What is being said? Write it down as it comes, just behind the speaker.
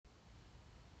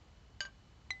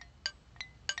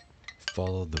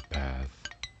Follow the path,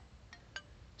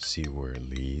 see where it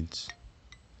leads,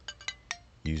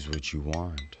 use what you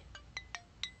want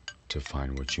to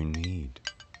find what you need.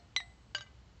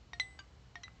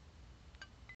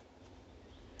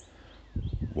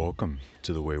 Welcome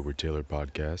to the Wayward Taylor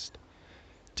podcast.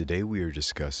 Today we are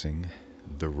discussing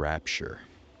the rapture.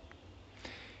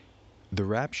 The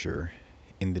rapture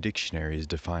in the dictionary is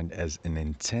defined as an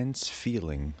intense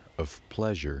feeling of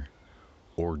pleasure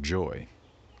or joy.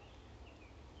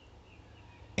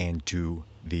 And to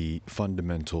the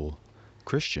fundamental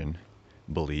Christian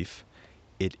belief,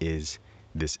 it is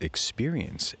this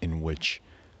experience in which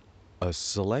a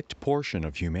select portion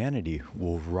of humanity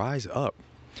will rise up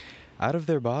out of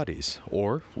their bodies,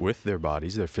 or with their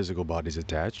bodies, their physical bodies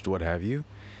attached, what have you,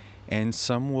 and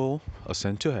some will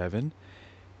ascend to heaven,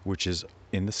 which is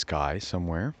in the sky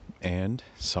somewhere, and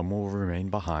some will remain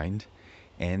behind,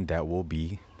 and that will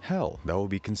be hell. That will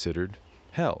be considered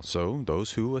hell. So those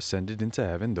who ascended into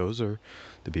heaven, those are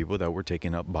the people that were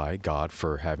taken up by God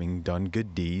for having done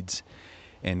good deeds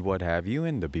and what have you,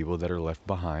 and the people that are left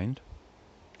behind.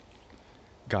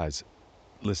 Guys,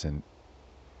 listen,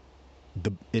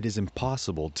 it is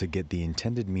impossible to get the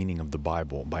intended meaning of the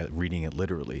Bible by reading it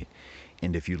literally.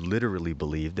 And if you literally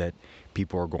believe that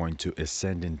people are going to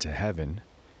ascend into heaven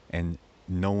and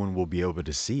no one will be able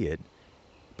to see it,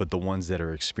 but the ones that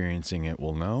are experiencing it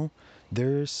will know,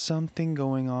 there's something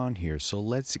going on here. So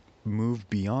let's move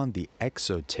beyond the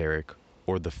exoteric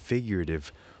or the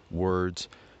figurative words,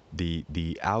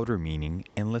 the outer meaning,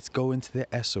 and let's go into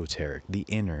the esoteric, the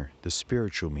inner, the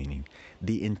spiritual meaning,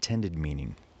 the intended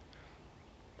meaning.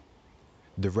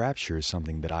 The rapture is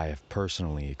something that I have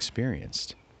personally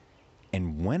experienced.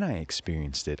 And when I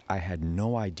experienced it, I had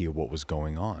no idea what was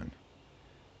going on.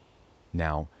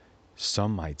 Now,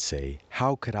 some might say,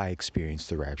 how could I experience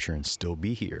the rapture and still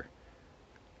be here?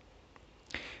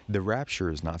 The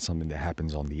rapture is not something that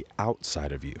happens on the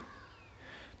outside of you.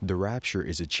 The rapture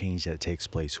is a change that takes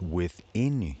place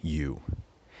within you.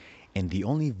 And the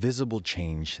only visible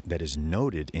change that is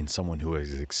noted in someone who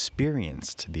has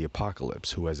experienced the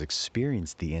apocalypse, who has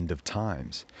experienced the end of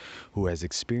times, who has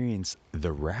experienced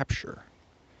the rapture,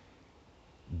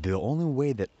 the only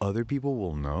way that other people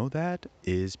will know that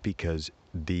is because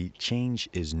the change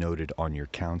is noted on your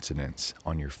countenance,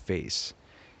 on your face,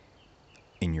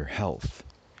 in your health,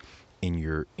 in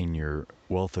your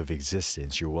wealth of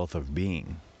existence, your wealth of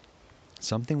being.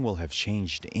 Something will have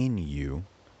changed in you,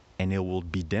 and it will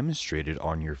be demonstrated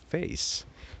on your face.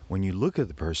 When you look at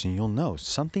the person, you'll know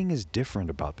something is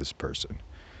different about this person.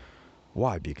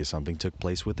 Why? Because something took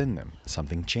place within them.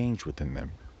 Something changed within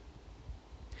them.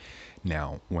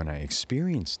 Now, when I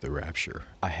experienced the rapture,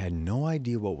 I had no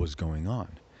idea what was going on.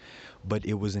 But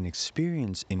it was an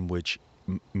experience in which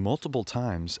multiple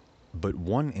times, but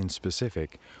one in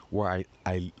specific, where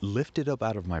I lifted up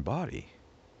out of my body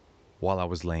while I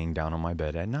was laying down on my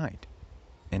bed at night.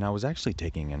 And I was actually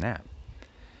taking a nap.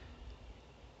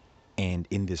 And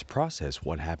in this process,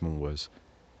 what happened was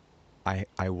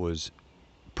I was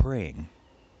praying.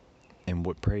 And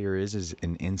what prayer is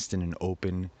an instant and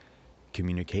open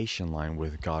communication line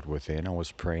with God within. I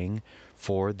was praying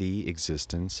for the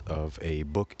existence of a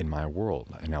book in my world.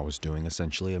 And I was doing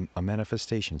essentially a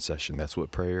manifestation session. That's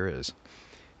what prayer is.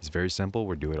 It's very simple.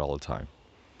 We do it all the time.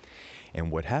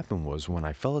 And what happened was when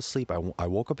I fell asleep, I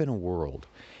woke up in a world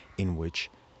in which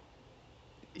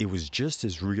it was just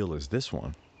as real as this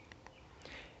one.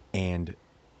 And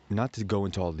not to go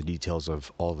into all the details of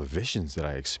all the visions that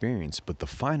I experienced, but the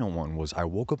final one was I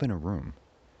woke up in a room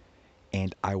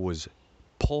and I was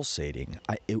pulsating.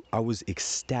 I was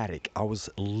ecstatic. I was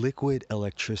liquid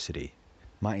electricity.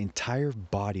 My entire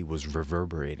body was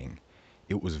reverberating.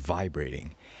 It was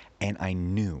vibrating. And I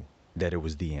knew that it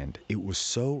was the end. It was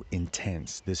so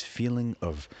intense, this feeling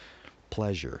of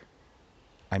pleasure.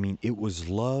 I mean, it was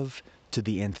love to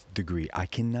the nth degree. I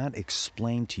cannot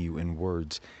explain to you in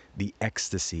words the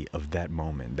ecstasy of that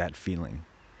moment, that feeling.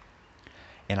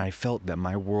 And I felt that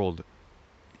my world,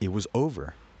 it was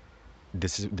over.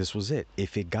 This was it.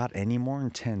 If it got any more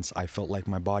intense, I felt like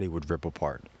my body would rip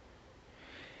apart.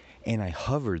 And I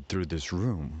hovered through this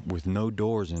room with no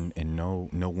doors and no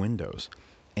windows.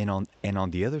 And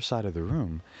on the other side of the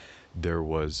room, there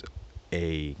was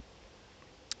a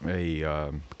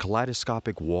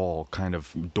kaleidoscopic wall kind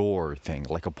of door thing,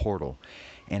 like a portal.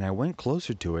 And I went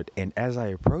closer to it, and as I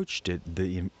approached it,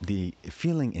 the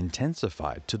feeling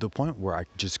intensified to the point where I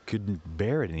just couldn't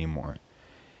bear it anymore.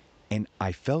 And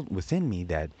I felt within me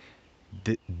that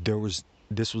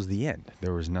this was the end.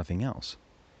 There was nothing else.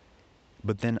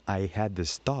 But then I had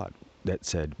this thought that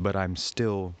said, but I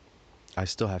still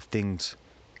have things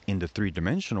in the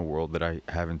three-dimensional world that I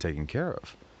haven't taken care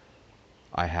of.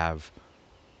 I have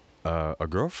a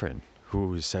girlfriend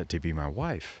who is set to be my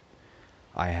wife.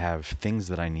 I have things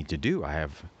that I need to do. I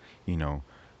have, you know,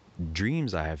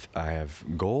 dreams. I have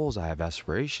goals. I have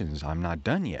aspirations. I'm not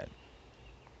done yet.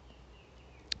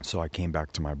 So I came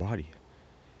back to my body.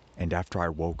 And after I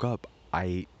woke up,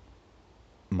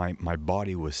 my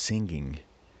body was singing.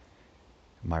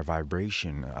 My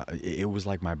vibration, it was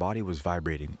like my body was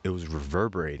vibrating. It was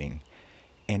reverberating.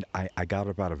 And I got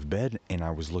up out of bed and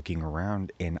I was looking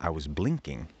around and I was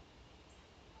blinking.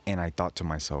 And I thought to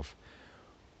myself,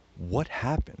 what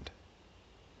happened?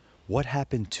 What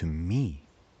happened to me?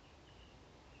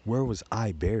 Where was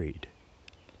I buried?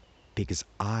 Because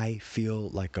I feel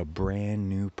like a brand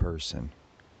new person.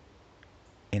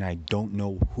 And I don't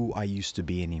know who I used to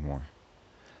be anymore.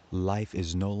 Life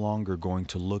is no longer going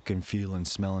to look and feel and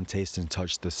smell and taste and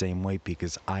touch the same way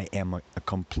because I am a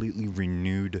completely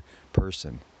renewed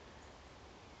person.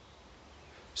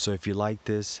 So if you like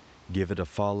this, give it a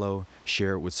follow,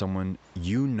 share it with someone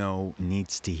you know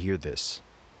needs to hear this,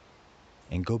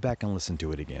 and go back and listen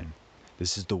to it again.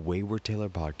 This is the Wayward Taylor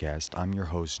podcast. I'm your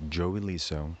host, Joey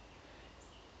Liso.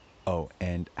 Oh,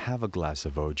 and have a glass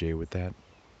of OJ with that.